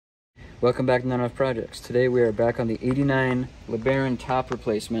Welcome back to None Off Projects. Today we are back on the 89 Lebaron top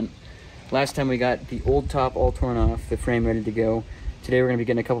replacement. Last time we got the old top all torn off, the frame ready to go. Today we're going to be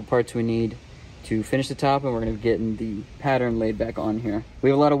getting a couple parts we need to finish the top, and we're going to be getting the pattern laid back on here. We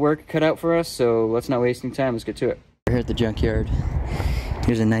have a lot of work cut out for us, so let's not waste any time. Let's get to it. We're here at the junkyard.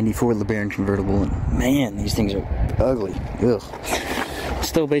 Here's a 94 Lebaron convertible, and man, these things are ugly. Ugh.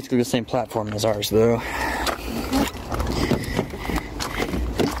 Still basically the same platform as ours though.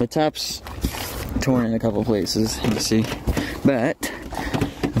 The top's torn in a couple places, you can see, but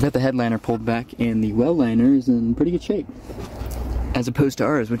I've got the headliner pulled back and the well liner is in pretty good shape, as opposed to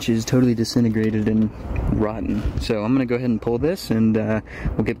ours, which is totally disintegrated and rotten. So I'm gonna go ahead and pull this, and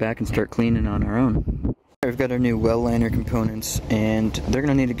we'll get back and start cleaning on our own. We've got our new well liner components, and they're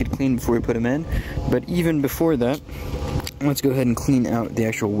gonna need to get cleaned before we put them in. But even before that, let's go ahead and clean out the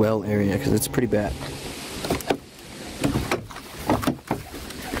actual well area, because it's pretty bad.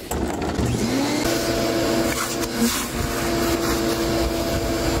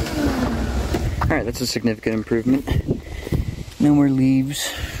 Alright, that's a significant improvement. No more leaves.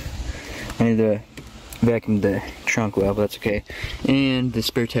 I need to vacuum the trunk well, but that's okay. And the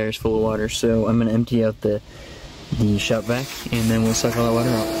spare tire is full of water, so I'm going to empty out the shop vac, and then we'll suck all that water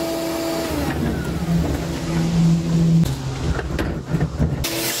out.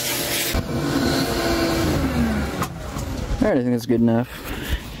 Alright, I think that's good enough.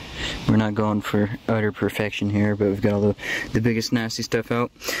 We're not going for utter perfection here, but we've got all the biggest nasty stuff out.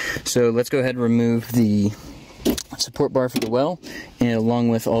 So let's go ahead and remove the support bar for the well, and along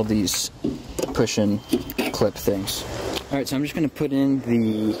with all these push-in clip things. Alright, so I'm just going to put in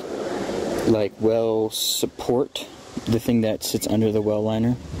the well support, the thing that sits under the well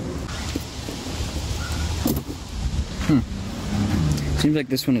liner. Seems like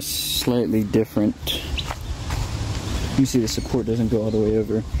this one is slightly different. You see the support doesn't go all the way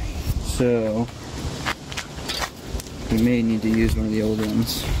over. So we may need to use one of the old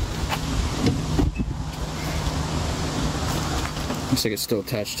ones. Looks like it's still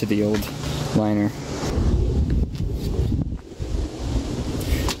attached to the old liner.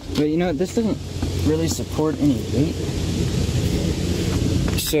 But you know what, this doesn't really support any weight.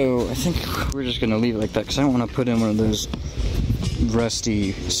 So I think we're just gonna leave it like that, because I don't want to put in one of those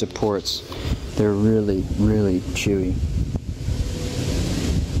rusty supports. They're really, really chewy.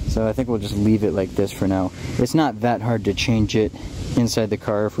 So I think we'll just leave it like this for now. It's not that hard to change it inside the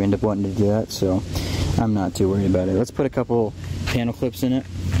car if we end up wanting to do that, so I'm not too worried about it. Let's put a couple panel clips in it.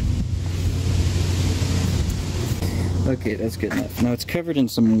 Okay, that's good enough. Now it's covered in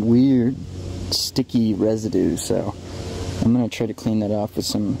some weird sticky residue, so I'm gonna try to clean that off with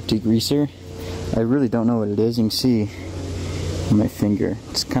some degreaser. I really don't know what it is. You can see on my finger.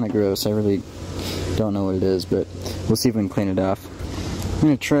 It's kind of gross. I really don't know what it is, but we'll see if we can clean it off. I'm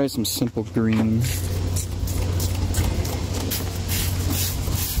going to try some simple green.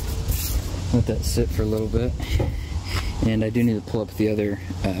 Let that sit for a little bit. And I do need to pull up the other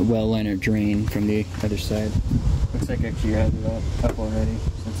well liner drain from the other side. Looks like actually you have it up already,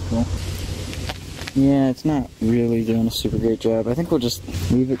 so that's cool. Yeah, it's not really doing a super great job. I think we'll just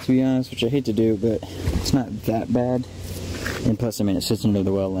leave it, to be honest, which I hate to do, but it's not that bad. And plus, I mean, it sits under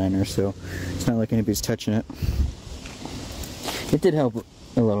the well liner, so it's not like anybody's touching it. It did help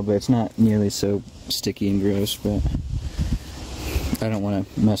a little bit. It's not nearly so sticky and gross, but I don't want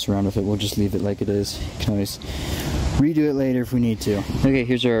to mess around with it. We'll just leave it like it is. You can always redo it later if we need to. Okay,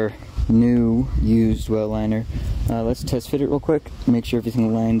 here's our new used well liner. Let's test fit it real quick, make sure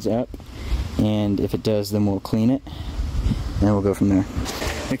everything lines up, and if it does, then we'll clean it, and we'll go from there.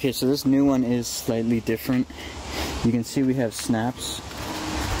 Okay, so this new one is slightly different. You can see we have snaps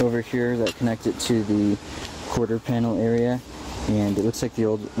over here that connect it to the quarter panel area, and it looks like the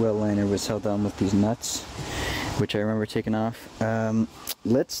old well liner was held on with these nuts, which I remember taking off.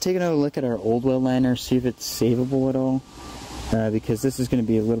 Let's take another look at our old well liner, see if it's savable at all, because this is going to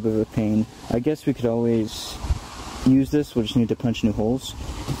be a little bit of a pain. I guess we could always use this. We'll just need to punch new holes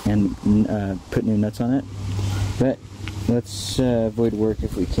and put new nuts on it, but let's avoid work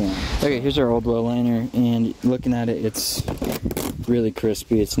if we can. Okay, here's our old well liner, and looking at it, it's really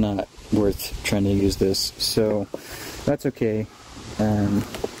crispy. It's not worth trying to use this, so that's okay.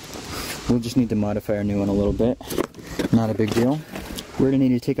 We'll just need to modify our new one a little bit. Not a big deal. We're going to need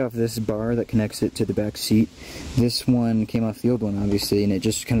to take off this bar that connects it to the back seat. This one came off the old one, obviously, and it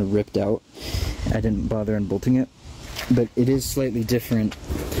just kind of ripped out. I didn't bother unbolting it, but it is slightly different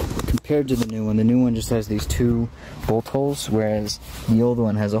compared to the new one. The new one just has these two bolt holes, whereas the old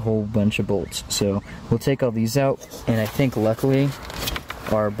one has a whole bunch of bolts. So we'll take all these out, and I think luckily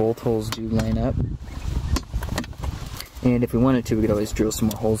our bolt holes do line up. And if we wanted to, we could always drill some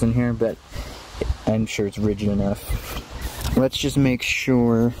more holes in here, but I'm sure it's rigid enough. Let's just make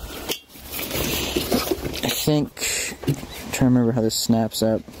sure. I think, I'm trying to remember how this snaps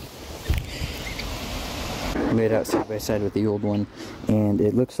up. I laid it out side by side with the old one, and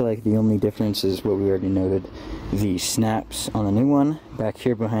it looks like the only difference is what we already noted. The snaps on the new one, back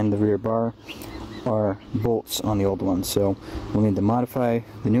here behind the rear bar, are bolts on the old one. So we'll need to modify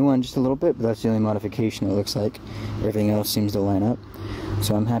the new one just a little bit, but that's the only modification it looks like. Everything else seems to line up.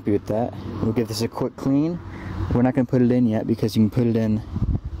 So I'm happy with that. We'll give this a quick clean. We're not going to put it in yet because you can put it in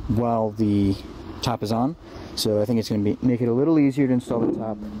while the top is on. So I think it's going to make it a little easier to install the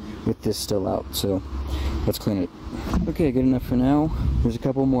top with this still out. So let's clean it. Okay, good enough for now. There's a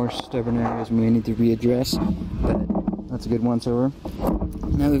couple more stubborn areas we may need to readdress, but that's a good once over.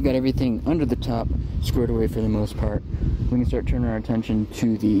 Now we've got everything under the top squared away for the most part. We can start turning our attention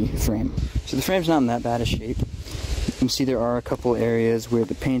to the frame. So the frame's not in that bad a shape. You can see there are a couple areas where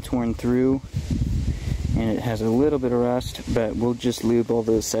the paint's worn through and it has a little bit of rust, but we'll just lube all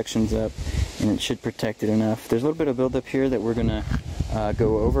those sections up and it should protect it enough. There's a little bit of buildup here that we're gonna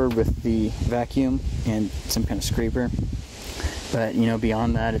go over with the vacuum and some kind of scraper, but you know,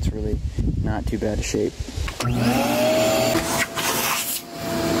 beyond that it's really not too bad a shape.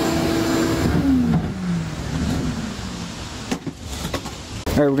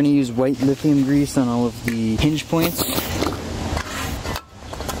 Alright, we're going to use white lithium grease on all of the hinge points.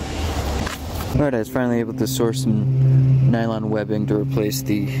 Alright, I was finally able to source some nylon webbing to replace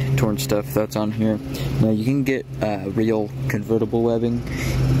the torn stuff that's on here. Now you can get real convertible webbing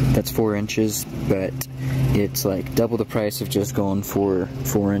that's 4 inches, but it's like double the price of just going for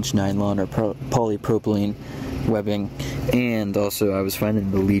 4-inch nylon or polypropylene webbing. And also I was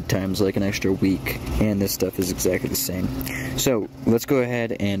finding the lead times like an extra week, and this stuff is exactly the same. So let's go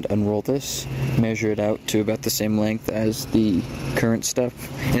ahead and unroll this, measure it out to about the same length as the current stuff,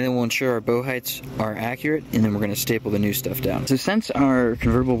 and then we'll ensure our bow heights are accurate, and then we're going to staple the new stuff down. So since our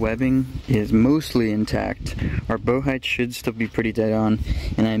convertible webbing is mostly intact, our bow heights should still be pretty dead on,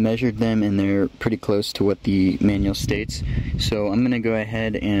 and I measured them and they're pretty close to what the manual states. So I'm going to go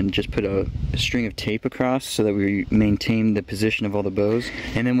ahead and just put a string of tape across so that we maintain the position of all the bows,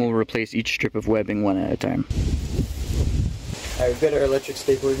 and then we'll replace each strip of webbing one at a time. Alright, we've got our electric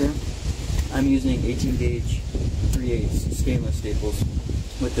stapler here. I'm using 18 gauge 3/8 stainless staples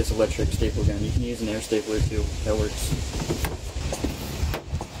with this electric staple gun. You can use an air stapler too, that works.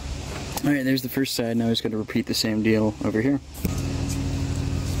 Alright, there's the first side. Now I just got to repeat the same deal over here.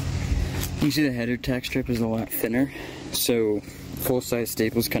 You see the header tack strip is a lot thinner, so full-size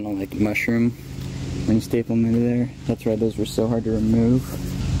staples kind of like mushroom when you staple them into there. That's why those were so hard to remove.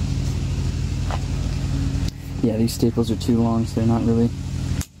 Yeah, these staples are too long, so they're not really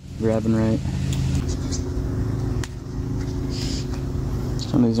grabbing right.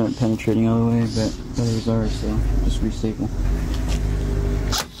 Some of these aren't penetrating all the way, but others are, so just restaple.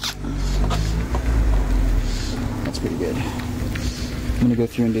 That's pretty good. I'm gonna go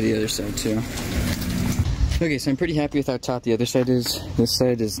through and do the other side too. Okay, so I'm pretty happy with how taut the other side is. This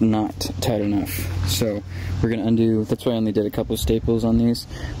side is not tight enough. So we're gonna undo, that's why I only did a couple of staples on these.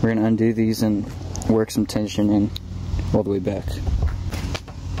 We're gonna undo these and work some tension in all the way back.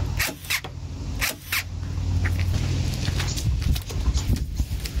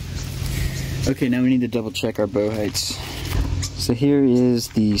 Okay, now we need to double check our bow heights. So here is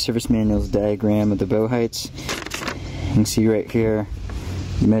the service manual's diagram of the bow heights. You can see right here,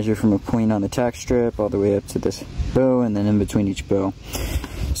 you measure from a point on the tack strip all the way up to this bow, and then in between each bow.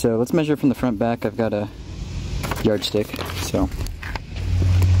 So let's measure from the front back. I've got a yardstick, so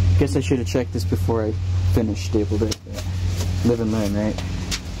guess I should have checked this before I finished stapled it. Live and learn, right?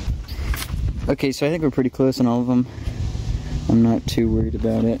 Okay, so I think we're pretty close on all of them. I'm not too worried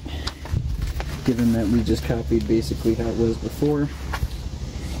about it, given that we just copied basically how it was before,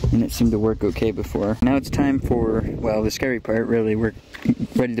 and it seemed to work okay before. Now it's time for, well, the scary part really. We're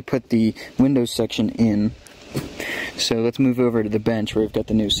ready to put the windows section in. So let's move over to the bench where we've got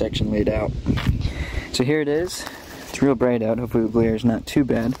the new section laid out. So here it is. It's real bright out. Hopefully the glare is not too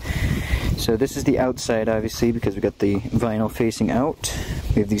bad. So this is the outside, obviously, because we've got the vinyl facing out.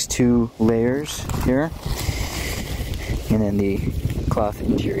 We have these 2 layers here, and then the cloth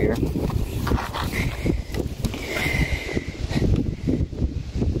interior.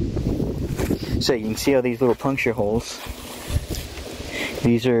 So you can see all these little puncture holes.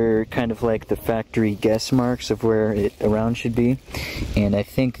 These are kind of like the factory guess marks of where it around should be. And I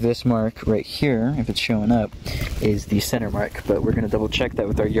think this mark right here, if it's showing up, is the center mark. But we're going to double check that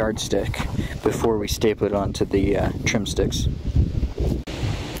with our yardstick before we staple it onto the trim sticks.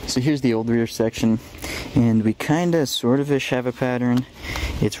 So here's the old rear section, and we kinda sort-of-ish have a pattern.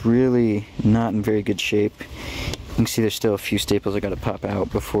 It's really not in very good shape. You can see there's still a few staples I gotta pop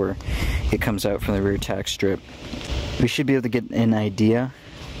out before it comes out from the rear tack strip. We should be able to get an idea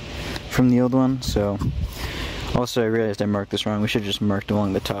from the old one. So also I realized I marked this wrong. We should have just marked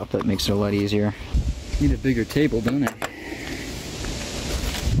along the top. That makes it a lot easier. Need a bigger table, don't I?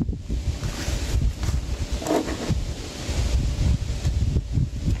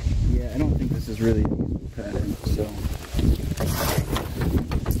 Yeah, I don't think this is really a usable pattern, so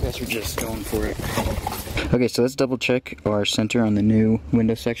I guess we're just going for it. Okay, so let's double check our center on the new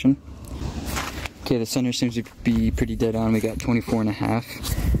window section. Okay, the center seems to be pretty dead on. We got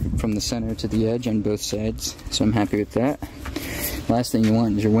 24.5 from the center to the edge on both sides, so I'm happy with that. Last thing you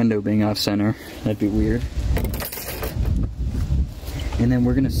want is your window being off center. That'd be weird. And then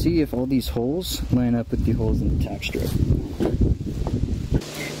we're gonna see if all these holes line up with the holes in the tack strip.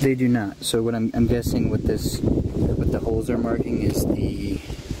 They do not. So what I'm guessing what the holes are marking is the,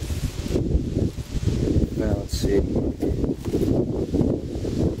 well, let's see.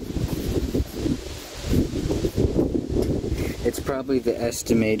 It's probably the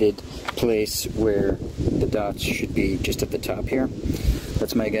estimated place where the dots should be, just at the top here.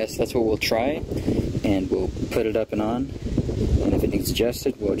 That's my guess. That's what we'll try, and we'll put it up and on, and if it needs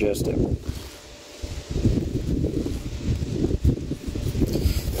adjusted, we'll adjust it.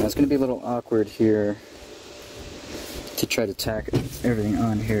 Now it's going to be a little awkward here to try to tack everything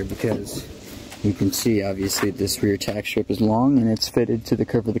on here, because you can see obviously this rear tack strip is long and it's fitted to the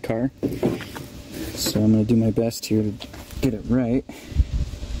curve of the car. So I'm going to do my best here to get it right.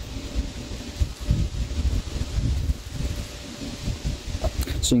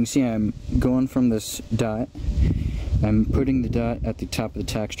 So you can see I'm going from this dot. I'm putting the dot at the top of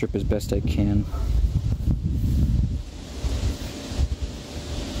the tack strip as best I can.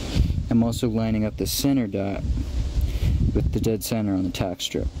 I'm also lining up the center dot with the dead center on the tack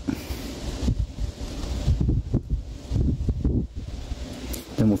strip.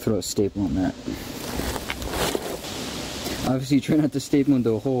 Then we'll throw a staple on that. Obviously try not to staple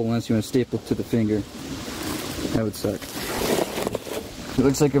into a hole unless you want to staple to the finger. That would suck. It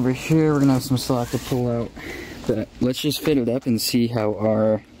looks like over here we're going to have some slack to pull out. But let's just fit it up and see how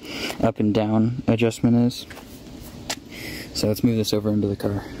our up and down adjustment is. So let's move this over into the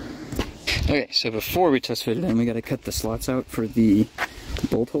car. Okay, so before we test fit it in, we got to cut the slots out for the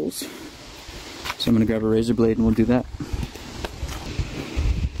bolt holes. So I'm going to grab a razor blade and we'll do that.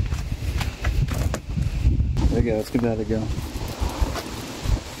 There we go, let's give that a go.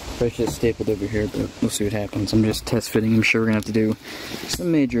 I should have stapled over here, but we'll see what happens. I'm just test fitting. I'm sure we're going to have to do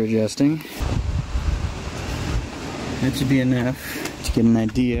some major adjusting. That should be enough to get an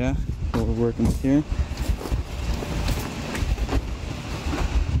idea what we're working with here.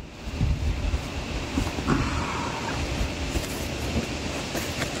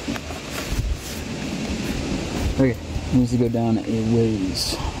 Okay, it needs to go down a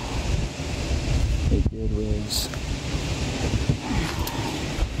ways. A good ways.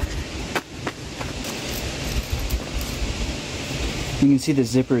 You can see the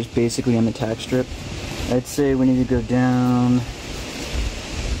zipper is basically on the tack strip. I'd say we need to go down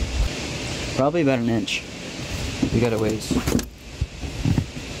probably about an inch. We got a ways.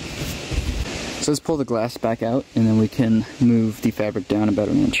 So let's pull the glass back out and then we can move the fabric down about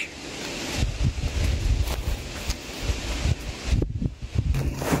an inch.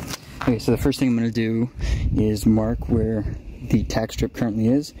 Okay, so the first thing I'm going to do is mark where the tack strip currently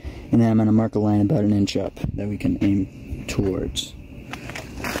is, and then I'm going to mark a line about an inch up that we can aim towards.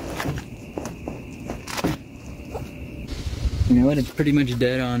 You know what, it's pretty much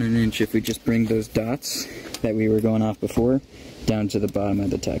dead on an inch if we just bring those dots that we were going off before down to the bottom of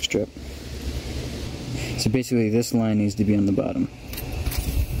the tack strip. So basically this line needs to be on the bottom.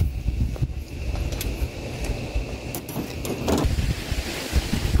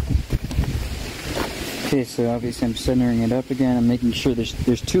 Okay, so obviously I'm centering it up again. I'm making sure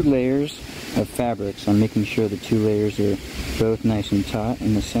there's two layers of fabric, so I'm making sure the two layers are both nice and taut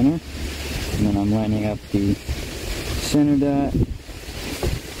in the center. And then I'm lining up the center dot.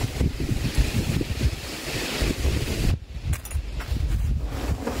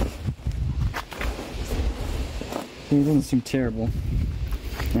 It doesn't seem terrible.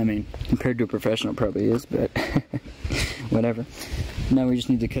 I mean, compared to a professional, it probably is, but whatever. Now we just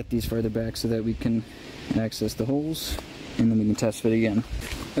need to cut these farther back so that we can access the holes, and then we can test fit again.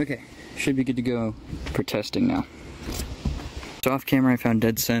 Okay, should be good to go for testing now. So off camera I found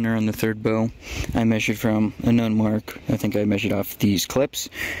dead center on the third bow. I measured from a known mark. I think I measured off these clips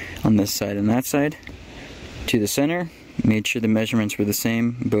on this side and that side to the center, made sure the measurements were the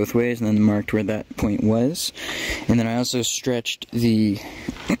same both ways, and then marked where that point was. And then I also stretched the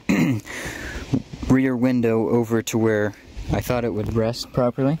rear window over to where I thought it would rest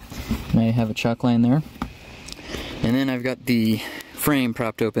properly. And I have a chalk line there. And then I've got the frame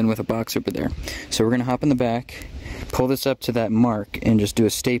propped open with a box over there. So we're going to hop in the back, pull this up to that mark, and just do a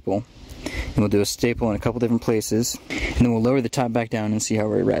staple. And we'll do a staple in a couple different places. And then we'll lower the top back down and see how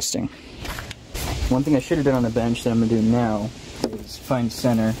we're resting. One thing I should have done on the bench that I'm going to do now is find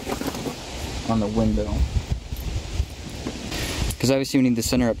center on the window. Because obviously we need the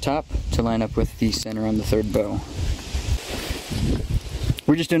center up top to line up with the center on the third bow.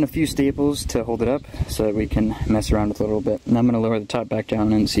 We're just doing a few staples to hold it up so that we can mess around with it a little bit. And I'm going to lower the top back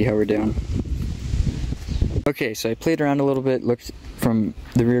down and see how we're doing. Okay, so I played around a little bit, looked from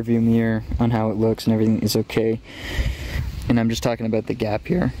the rear view mirror on how it looks, and everything is okay. And I'm just talking about the gap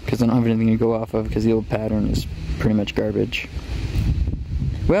here, because I don't have anything to go off of, because the old pattern is pretty much garbage.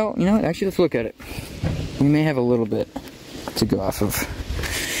 Well, you know what, actually let's look at it. We may have a little bit to go off of.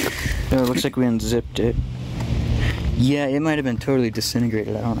 Oh, it looks like we unzipped it. Yeah, it might have been totally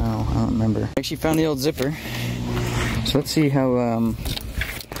disintegrated, I don't know, I don't remember. I actually found the old zipper, so let's see how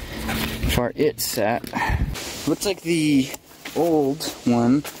far it sat. Looks like the old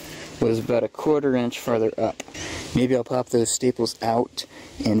one was about a 1/4 inch farther up. Maybe I'll pop those staples out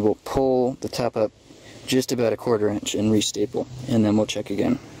and we'll pull the top up just about a 1/4 inch and re-staple, and then we'll check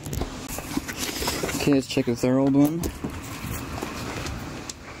again. Okay, let's check with our old one.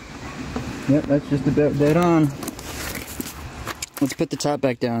 Yep, that's just about dead on. Let's put the top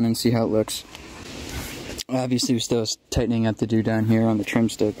back down and see how it looks. Obviously we still have tightening up to do down here on the trim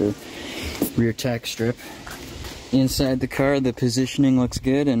stick or rear tack strip. Inside the car, the positioning looks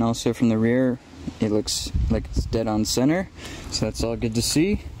good, and also from the rear it looks like it's dead on center, so that's all good to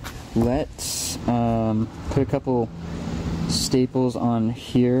see. Let's put a couple staples on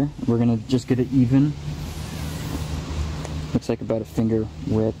here. We're gonna just get it even. Looks like about a finger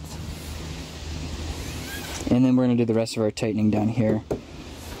width. And then we're gonna do the rest of our tightening down here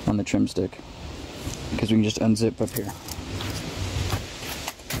on the trim stick, because we can just unzip up here.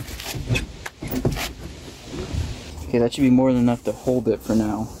 Okay, that should be more than enough to hold it for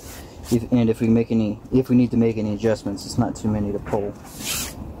now. And if we need to make any adjustments, it's not too many to pull.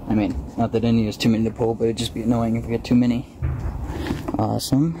 I mean, not that any is too many to pull, but it'd just be annoying if we get too many.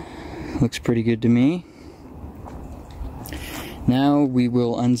 Awesome. Looks pretty good to me. Now we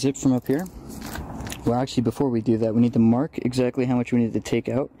will unzip from up here. Well, actually, before we do that, we need to mark exactly how much we need to take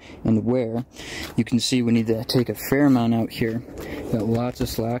out and where. You can see we need to take a fair amount out here. Got lots of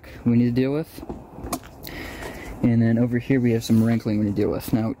slack we need to deal with. And then over here we have some wrinkling we need to deal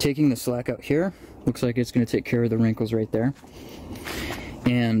with. Now, taking the slack out here, looks like it's going to take care of the wrinkles right there.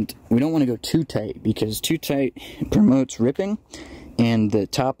 And we don't want to go too tight, because too tight promotes ripping, and the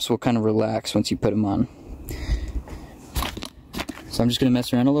tops will kind of relax once you put them on. So I'm just going to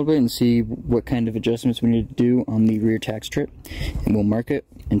mess around a little bit and see what kind of adjustments we need to do on the rear tack strip, and we'll mark it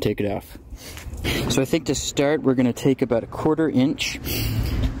and take it off. So I think to start, we're going to take about a 1/4 inch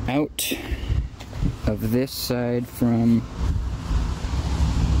out of this side from,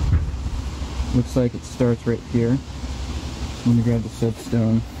 looks like it starts right here. I'm gonna grab the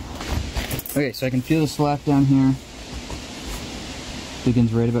soapstone. Okay, so I can feel the slack down here.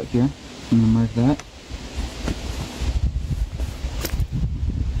 Begins right about here. I'm gonna mark that.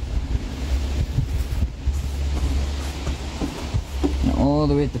 Now all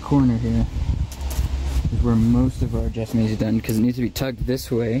the way at the corner here is where most of our adjustment is done, because it needs to be tugged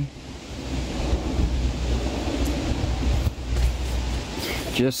this way.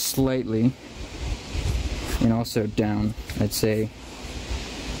 Just slightly, and also down, I'd say.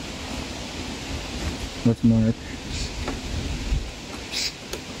 Let's mark.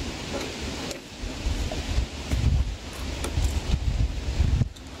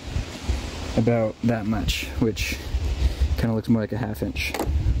 About that much, which kind of looks more like a 1/2 inch.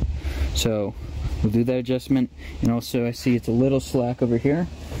 So we'll do that adjustment, and also I see it's a little slack over here.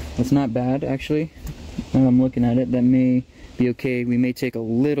 That's not bad, actually. Now I'm looking at it, that may be okay. We may take a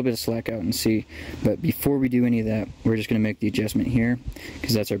little bit of slack out and see, but before we do any of that, we're just going to make the adjustment here,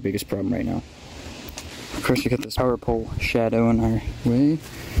 because that's our biggest problem right now. Of course, we got this power pole shadow in our way.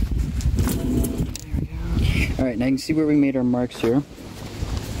 There we go. Alright, now you can see where we made our marks here.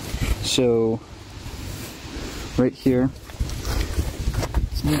 So right here,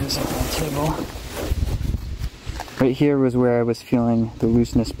 let's move this up on the table. Right here was where I was feeling the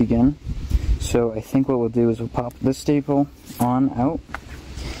looseness begin. So I think what we'll do is we'll pop this staple on out,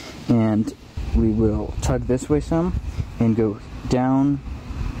 and we will tug this way some and go down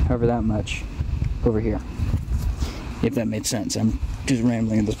however that much over here. if that made sense. I'm just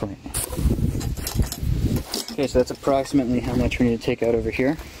rambling at this point. Okay, so that's approximately how much we need to take out over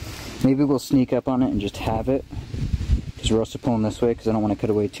here. Maybe we'll sneak up on it and just have it. Because we're also pulling this way because I don't want to cut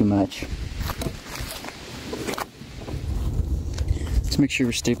away too much. Let's make sure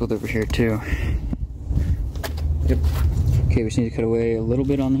we're stapled over here too. Yep. Okay, we just need to cut away a little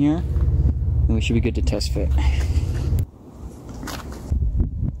bit on here, and we should be good to test fit.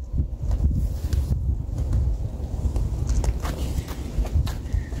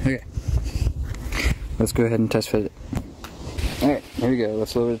 Okay, let's go ahead and test fit it. Alright, here we go,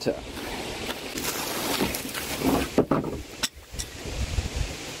 let's lower the top.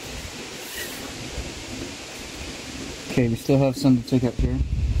 Okay, we still have some to take out here.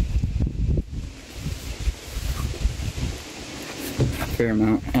 Fair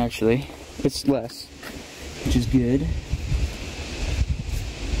amount, actually. It's less, which is good.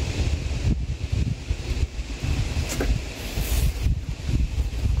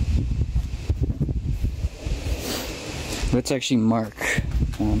 Let's actually mark.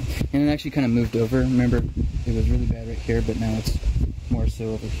 And it actually kind of moved over. Remember, it was really bad right here, but now it's more so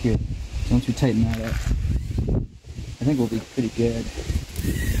over here. So once we tighten that up, I think we'll be pretty good.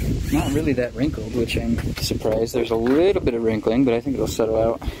 Not really that wrinkled, which I'm surprised. There's a little bit of wrinkling, but I think it'll settle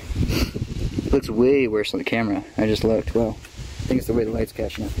out. It looks way worse on the camera. I just looked. Well, I think it's the way the light's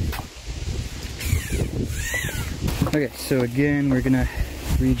catching it. Okay, so again, we're gonna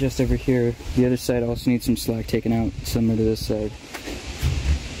readjust over here. The other side also needs some slack taken out, similar to this side.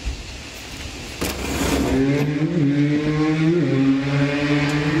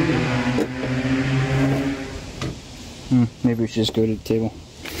 Maybe we should just go to the table.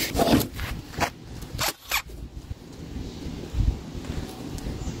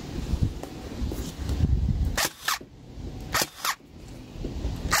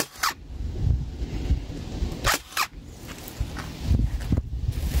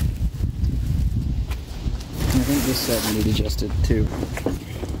 I think this side will need adjusted too.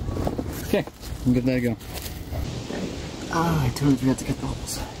 Okay, we'll give that a go. Ah, I totally forgot to cut the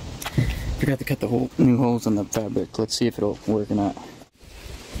holes. Forgot to cut the new holes on the fabric. Let's see if it'll work or not.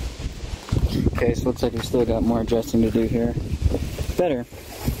 Okay, so looks like we've still got more adjusting to do here. Better,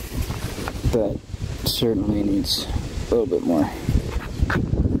 but certainly needs a little bit more.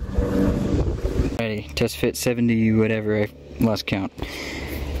 Alrighty, test fit 70 whatever, I lost count.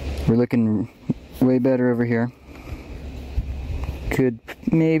 We're looking way better over here. Could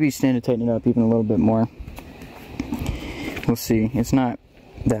maybe stand to tighten it up even a little bit more. We'll see. It's not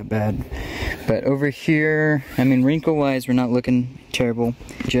that bad. But over here, I mean, wrinkle wise, we're not looking terrible.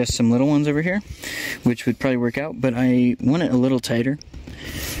 Just some little ones over here, which would probably work out, but I want it a little tighter.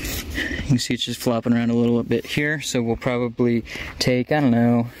 You can see it's just flopping around a little bit here, so we'll probably take, I don't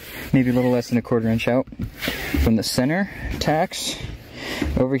know, maybe a little less than a 1/4 inch out from the center tacks.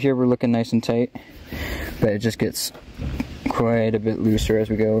 Over here, we're looking nice and tight, but it just gets quite a bit looser as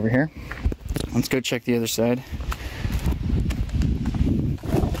we go over here. Let's go check the other side.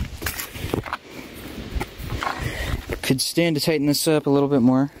 Could stand to tighten this up a little bit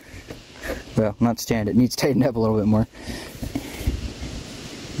more. Well, not stand, it needs tightened up a little bit more.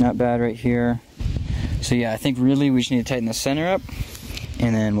 Not bad right here. So yeah, I think really we just need to tighten the center up,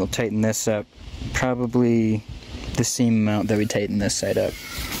 and then we'll tighten this up probably the same amount that we tighten this side up.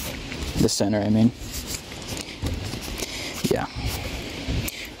 The center, I mean. Yeah.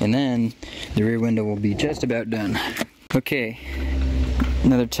 And then the rear window will be just about done. Okay,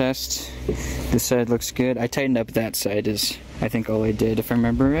 another test. This side looks good. I tightened up that side is, I think, all I did, if I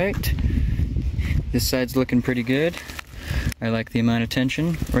remember right. This side's looking pretty good. I like the amount of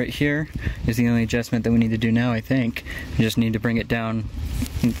tension. Right here is the only adjustment that we need to do now, I think. We just need to bring it down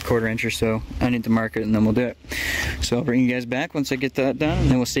a 1/4 inch or so. I need to mark it and then we'll do it. So I'll bring you guys back once I get that done, and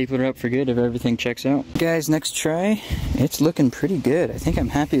then we'll staple it up for good if everything checks out. Guys, next try. It's looking pretty good. I think I'm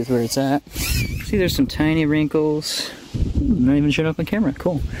happy with where it's at. See, there's some tiny wrinkles. Not even showing up on camera.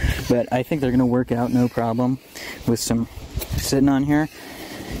 Cool. But I think they're gonna work out no problem with some sitting on here.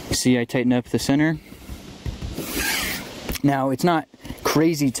 See, I tighten up the center. Now, it's not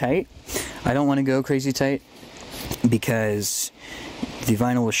crazy tight. I don't want to go crazy tight because the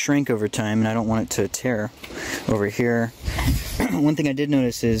vinyl will shrink over time and I don't want it to tear over here. One thing I did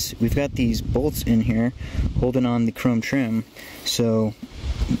notice is we've got these bolts in here holding on the chrome trim, so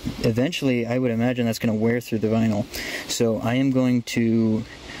eventually I would imagine that's going to wear through the vinyl. So I am going to,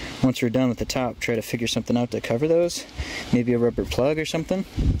 once we're done with the top, try to figure something out to cover those. Maybe a rubber plug or something,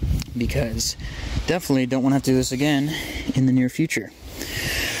 because definitely don't want to have to do this again in the near future.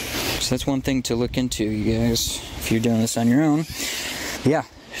 So that's one thing to look into, you guys, if you're doing this on your own. Yeah,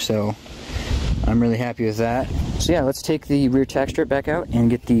 so I'm really happy with that. So yeah, let's take the rear tack strip back out and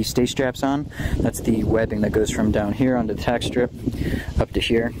get the stay straps on. That's the webbing that goes from down here onto the tack strip up to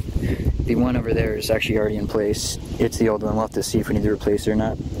here. The one over there is actually already in place. It's the old one. We'll have to see if we need to replace it or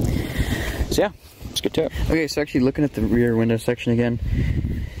not. So yeah, let's get to it. Okay, so actually looking at the rear window section again,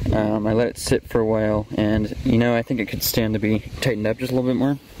 I let it sit for a while, and you know, I think it could stand to be tightened up just a little bit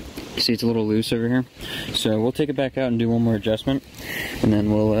more. You see it's a little loose over here. So we'll take it back out and do one more adjustment, and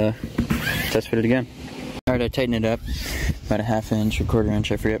then we'll test fit it again. Alright, I tightened it up about a ½ inch or ¼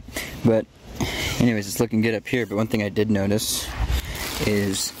 inch, I forget. But anyways, it's looking good up here. But one thing I did notice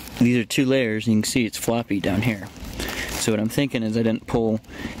is these are 2 layers, and you can see it's floppy down here. So what I'm thinking is I didn't pull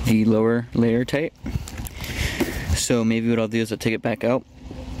the lower layer tight. So maybe what I'll do is I'll take it back out.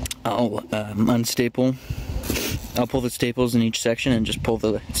 I'll unstaple. I'll pull the staples in each section and just pull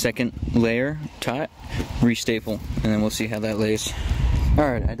the second layer taut, restaple, and then we'll see how that lays.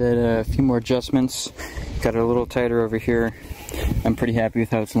 Alright, I did a few more adjustments. Got it a little tighter over here. I'm pretty happy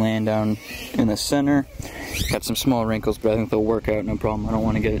with how it's laying down in the center. Got some small wrinkles, but I think they'll work out, no problem. I don't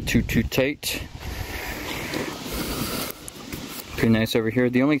want to get it too tight. Pretty nice over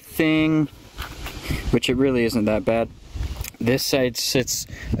here. The only thing, which it really isn't that bad, this side sits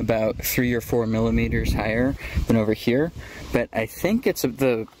about 3 or 4 millimeters higher than over here, but I think it's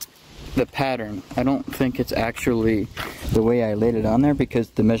the pattern. I don't think it's actually the way I laid it on there, because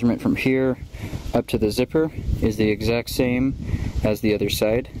the measurement from here up to the zipper is the exact same as the other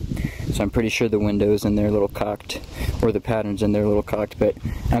side. So I'm pretty sure the window's in there a little cocked, or the pattern's in there a little cocked, but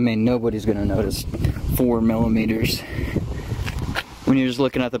I mean, nobody's gonna notice 4 millimeters when you're just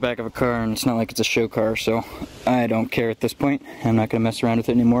looking at the back of a car, and it's not like it's a show car, so I don't care at this point. I'm not gonna mess around with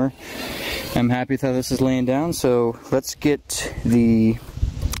it anymore. I'm happy with how this is laying down, so let's get the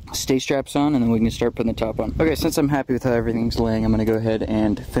stay straps on, and then we can start putting the top on. Okay, since I'm happy with how everything's laying, I'm going to go ahead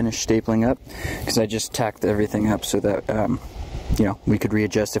and finish stapling up, because I just tacked everything up so that, you know, we could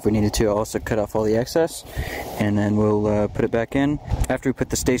readjust if we needed to. I'll also cut off all the excess, and then we'll put it back in after we put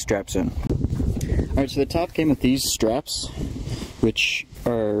the stay straps in. Alright, so the top came with these straps, which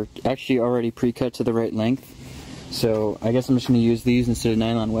are actually already pre-cut to the right length. So I guess I'm just going to use these instead of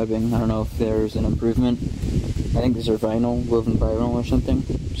nylon webbing. I don't know if there's an improvement. I think these are vinyl, woven vinyl or something.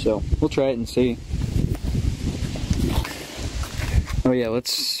 So we'll try it and see. Oh yeah,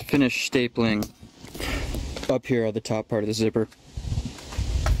 let's finish stapling up here at the top part of the zipper.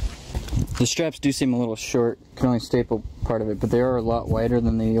 The straps do seem a little short. Can only staple part of it, but they are a lot wider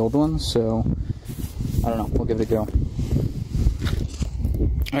than the old ones, so I don't know, we'll give it a go.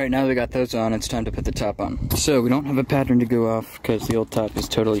 Alright, now that we got those on, it's time to put the top on. So we don't have a pattern to go off because the old top is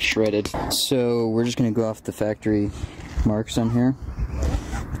totally shredded. So we're just going to go off the factory marks on here.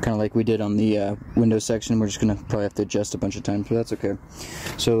 Kind of like we did on the window section. We're just going to probably have to adjust a bunch of times, but that's okay.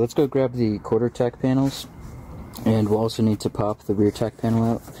 So let's go grab the quarter tack panels. And we'll also need to pop the rear tack panel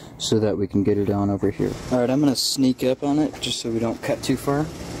out so that we can get it on over here. Alright, I'm going to sneak up on it just so we don't cut too far.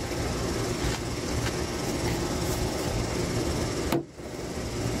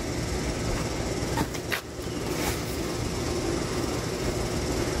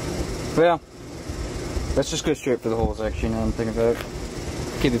 Well, let's just go straight for the holes, actually, now I'm thinking about it.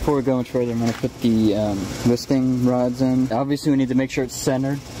 Okay, before we go much further, I'm going to put the listing rods in. Obviously, we need to make sure it's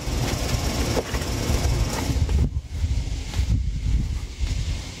centered.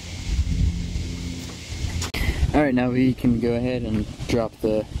 Alright, now we can go ahead and drop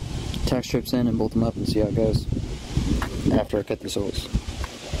the tack strips in and bolt them up and see how it goes after I cut these holes.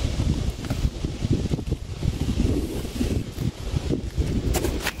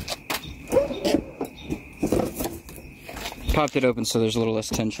 Popped it open so there's a little less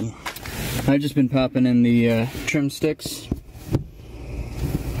tension. I've just been popping in the trim sticks.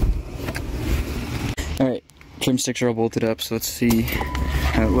 Alright, trim sticks are all bolted up, so let's see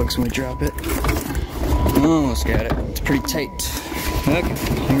how it looks when we drop it. Almost got it. It's pretty tight. Okay,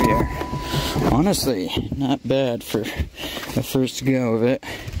 here we are. Honestly, not bad for the first go of it.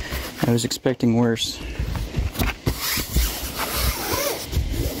 I was expecting worse.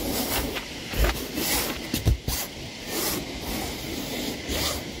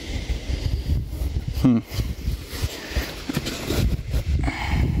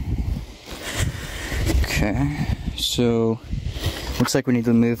 Okay, so looks like we need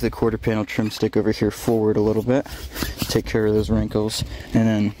to move the quarter panel trim stick over here forward a little bit, take care of those wrinkles, and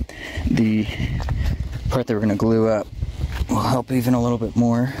then the part that we're going to glue up will help even a little bit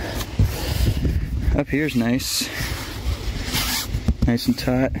more. Up here's nice and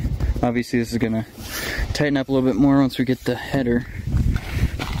taut. Obviously this is going to tighten up a little bit more once we get the header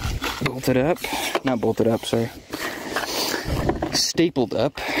bolted up. Not bolted up, sorry. Stapled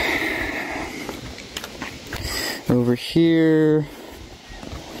up. Over here,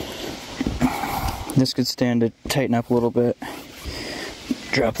 this could stand to tighten up a little bit.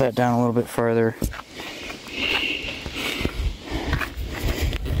 Drop that down a little bit farther.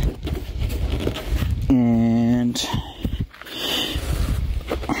 And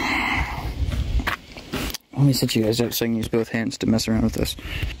let me sit you guys up so I can use both hands to mess around with this.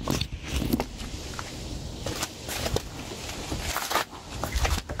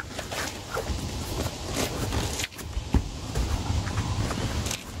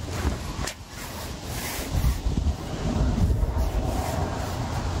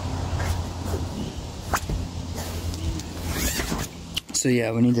 So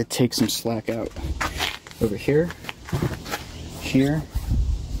yeah, we need to take some slack out over here, here.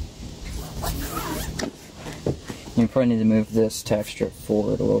 You probably need to move this tack strip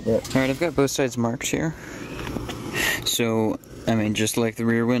forward a little bit. Alright, I've got both sides marked here. So, I mean, just like the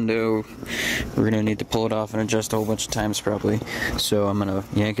rear window, we're going to need to pull it off and adjust a whole bunch of times probably. So I'm going to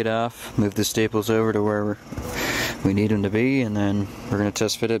yank it off, move the staples over to where we need them to be, and then we're going to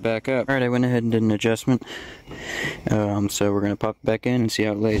test fit it back up. Alright, I went ahead and did an adjustment. So we're going to pop it back in and see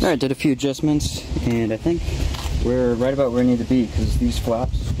how it lays. Alright, did a few adjustments, and I think we're right about where we need to be, because these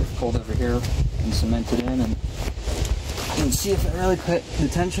flaps get pulled over here and cemented in, and see if it really put the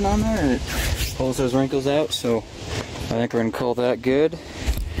tension on there, or it pulls those wrinkles out. So I think we're going to call that good.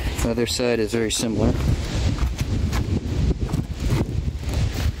 The other side is very similar.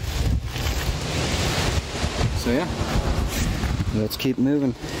 So yeah, let's keep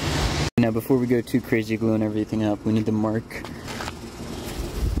moving. Now before we go too crazy gluing everything up, we need to mark.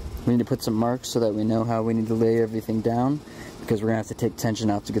 We need to put some marks so that we know how we need to lay everything down, because we're going to have to take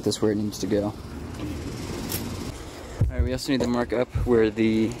tension out to get this where it needs to go. Alright, we also need to mark up where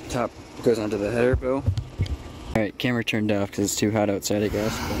the top goes onto the header bow. Alright, camera turned off because it's too hot outside, I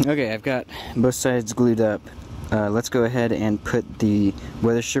guess. Okay, I've got both sides glued up. Let's go ahead and put the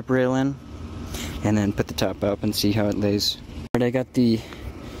weather strip rail in, and then put the top up and see how it lays. Alright, I got the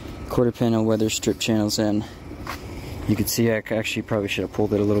quarter panel weather strip channels in. You can see I actually probably should have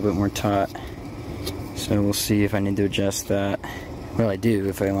pulled it a little bit more taut. So we'll see if I need to adjust that. Well, I do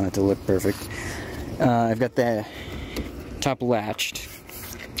if I want it to look perfect. I've got the top latched,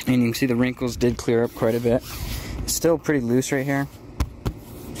 and you can see the wrinkles did clear up quite a bit. It's still pretty loose right here,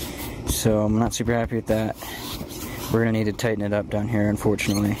 so I'm not super happy with that. We're gonna need to tighten it up down here,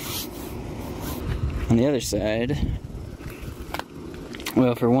 unfortunately. On the other side,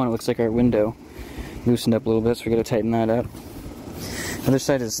 well, for one, it looks like our window loosened up a little bit, so we gotta tighten that up. Other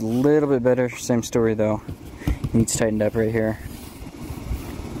side is a little bit better, same story though. Needs tightened up right here.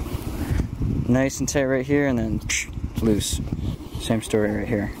 Nice and tight right here, and then loose. Same story right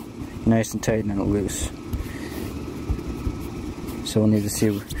here. Nice and tight and then loose. So we'll need to see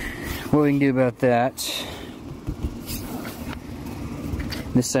what we can do about that.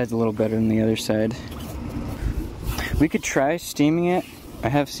 This side's a little better than the other side. We could try steaming it. I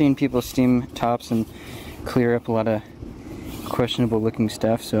have seen people steam tops and clear up a lot of questionable looking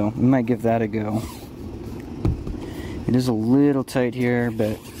stuff, so we might give that a go. It is a little tight here,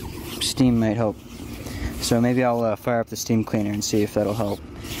 but steam might help. So maybe I'll fire up the steam cleaner and see if that'll help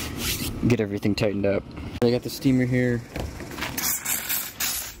get everything tightened up. I got the steamer here.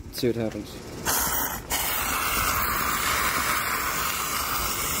 Let's see what happens.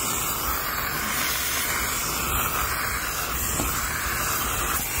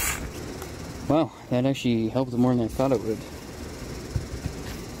 Wow, that actually helped more than I thought it would.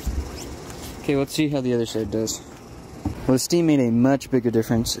 Okay, let's see how the other side does. Well, the steam made a much bigger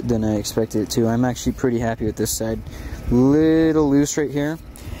difference than I expected it to. I'm actually pretty happy with this side. Little loose right here,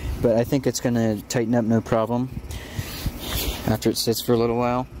 but I think it's gonna tighten up no problem after it sits for a little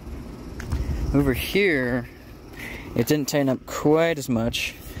while. Over here, it didn't tighten up quite as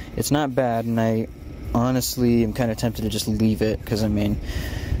much. It's not bad, and I honestly am kind of tempted to just leave it, because I mean,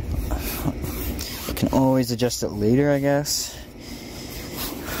 I can always adjust it later, I guess.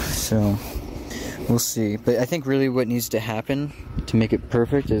 So we'll see. But I think really what needs to happen to make it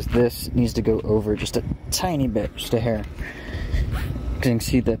perfect is this needs to go over just a tiny bit, just a hair. Because you can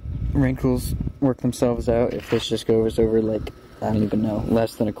see the wrinkles work themselves out if this just goes over, like, I don't even know,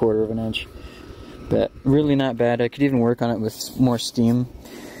 less than 1/4 of an inch. But really not bad. I could even work on it with more steam.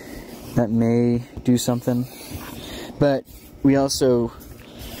 That may do something. But we also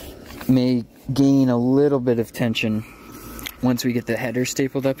may gain a little bit of tension once we get the header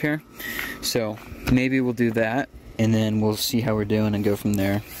stapled up here. So maybe we'll do that, and then we'll see how we're doing and go from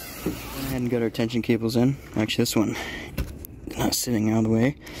there. Went ahead and got our tension cables in. Actually, this one is not sitting out of the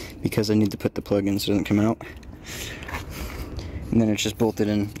way because I need to put the plug in so it doesn't come out. And then it's just bolted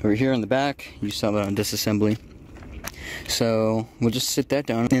in over here on the back. You saw that on disassembly. So we'll just sit that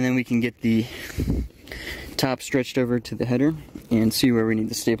down, and then we can get the top stretched over to the header and see where we need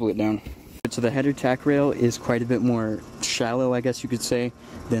to staple it down. So the header tack rail is quite a bit more shallow, I guess you could say,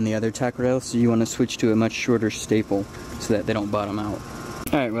 than the other tack rail, so you want to switch to a much shorter staple so that they don't bottom out.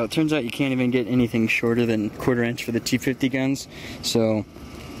 Alright, well, it turns out you can't even get anything shorter than 1/4 inch for the T50 guns, so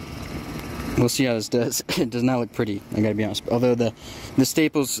we'll see how this does. It does not look pretty, I gotta be honest. Although the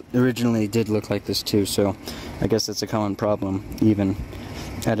staples originally did look like this too, so I guess that's a common problem, even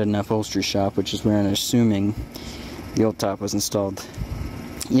at an upholstery shop, which is where I'm assuming the old top was installed.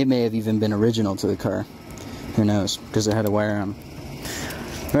 It may have even been original to the car. Who knows, because it had a wire on.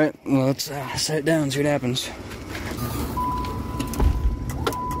 Alright, well, let's set it down and see what happens.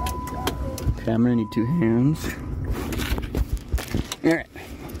 Okay, I'm gonna need 2 hands. Alright.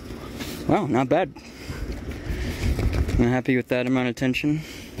 Wow, not bad. I'm happy with that amount of tension.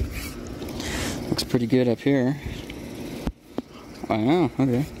 Looks pretty good up here. Wow,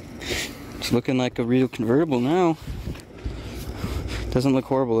 okay. It's looking like a real convertible now. Doesn't look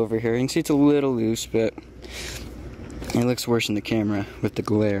horrible over here. You can see it's a little loose, but it looks worse in the camera with the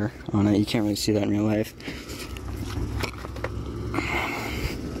glare on it. You can't really see that in real life.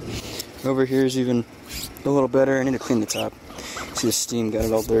 Over here is even a little better. I need to clean the top. See, the steam got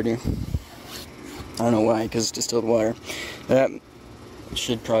it all dirty. I don't know why, because it's distilled water. That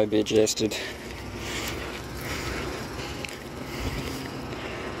should probably be adjusted.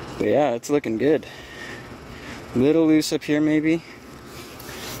 But yeah, it's looking good. A little loose up here maybe.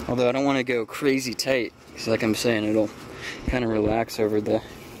 Although I don't want to go crazy tight, because like I'm saying, it'll kind of relax over the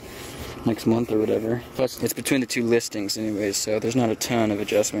next month or whatever. Plus, it's between the 2 listings anyways, so there's not a ton of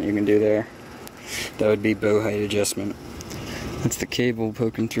adjustment you can do there. That would be bow height adjustment. That's the cable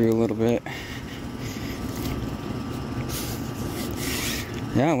poking through a little bit.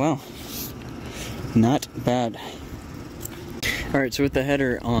 Yeah, well, not bad. Alright, so with the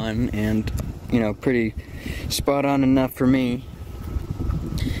header on, and, you know, pretty spot on enough for me,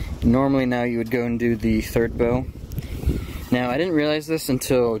 normally now you would go and do the 3rd bow. Now, I didn't realize this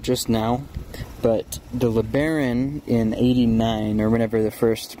until just now, but the Lebaron in 89, or whenever the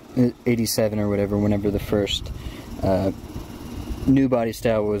first, 87 or whatever, whenever the first new body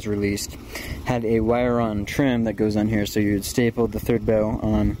style was released, had a wire-on trim that goes on here, so you'd staple the 3rd bow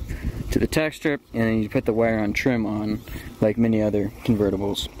on to the tack strip, and then you put the wire-on trim on, like many other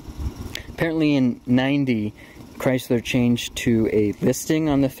convertibles. Apparently in 90, Chrysler changed to a listing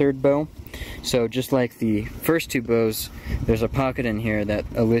on the 3rd bow. So just like the first 2 bows, there's a pocket in here that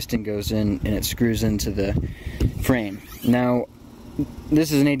a listing goes in and it screws into the frame. Now,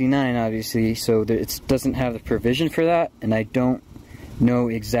 this is an 89 obviously, so it doesn't have the provision for that, and I don't know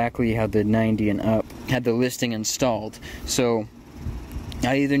exactly how the 90 and up had the listing installed. So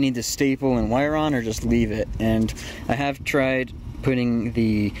I either need to staple and wire on or just leave it. And I have tried putting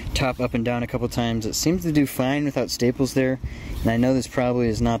the top up and down a couple times. It seems to do fine without staples there, and I know this probably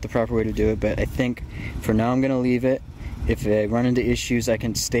is not the proper way to do it, but I think for now I'm going to leave it. If I run into issues, I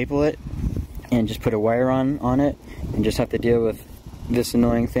can staple it and just put a wire on it and just have to deal with this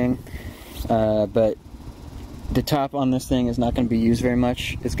annoying thing. But the top on this thing is not going to be used very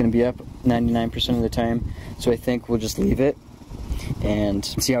much. It's going to be up 99% of the time, so I think we'll just leave it and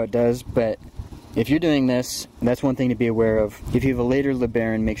see how it does. But if you're doing this, that's one thing to be aware of. If you have a later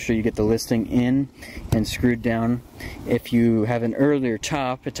Lebaron, make sure you get the listing in and screwed down. If you have an earlier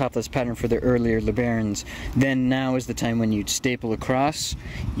top, a topless pattern for the earlier Lebarons, then now is the time when you'd staple across,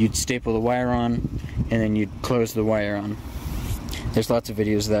 you'd staple the wire on, and then you'd close the wire on. There's lots of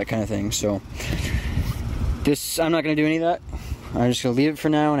videos of that kind of thing, so this, I'm not going to do any of that. I'm just going to leave it for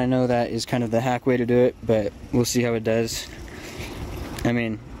now, and I know that is kind of the hack way to do it, but we'll see how it does. I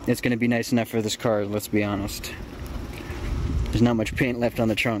mean, it's going to be nice enough for this car, let's be honest. There's not much paint left on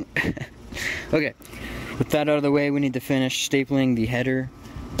the trunk. Okay, with that out of the way, we need to finish stapling the header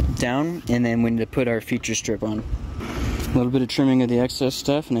down, and then we need to put our feature strip on. A little bit of trimming of the excess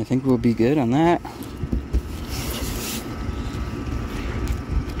stuff, and I think we'll be good on that.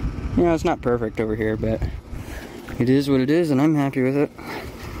 You know, it's not perfect over here, but it is what it is, and I'm happy with it.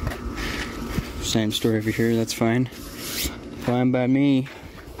 Same story over here, that's fine. Fine by me.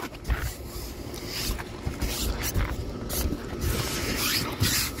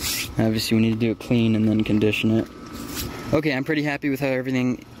 Obviously we need to do it clean and then condition it. Okay, I'm pretty happy with how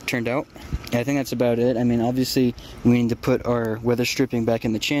everything turned out. I think that's about it. I mean, obviously we need to put our weather stripping back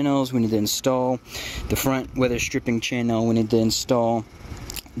in the channels. We need to install the front weather stripping channel. We need to install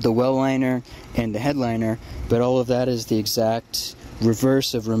the well liner and the headliner, but all of that is the exact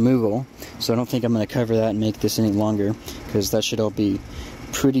reverse of removal, so I don't think I'm going to cover that and make this any longer, because that should all be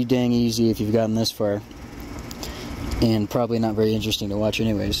pretty dang easy if you've gotten this far. and probably not very interesting to watch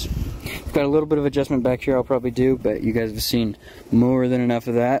anyways. I've got a little bit of adjustment back here I'll probably do, but you guys have seen more than enough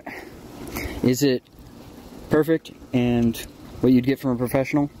of that. Is it perfect and what you'd get from a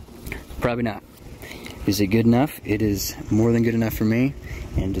professional? Probably not. Is it good enough? It is more than good enough for me,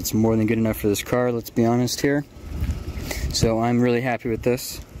 and it's more than good enough for this car, let's be honest here. So I'm really happy with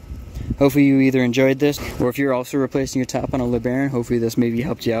this. Hopefully you either enjoyed this, or if you're also replacing your top on a Lebaron, hopefully this maybe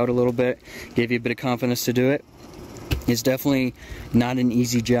helped you out a little bit, gave you a bit of confidence to do it. It's definitely not an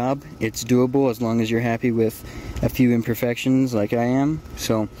easy job. It's doable as long as you're happy with a few imperfections like I am.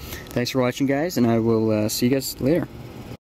 So thanks for watching, guys, and I will see you guys later.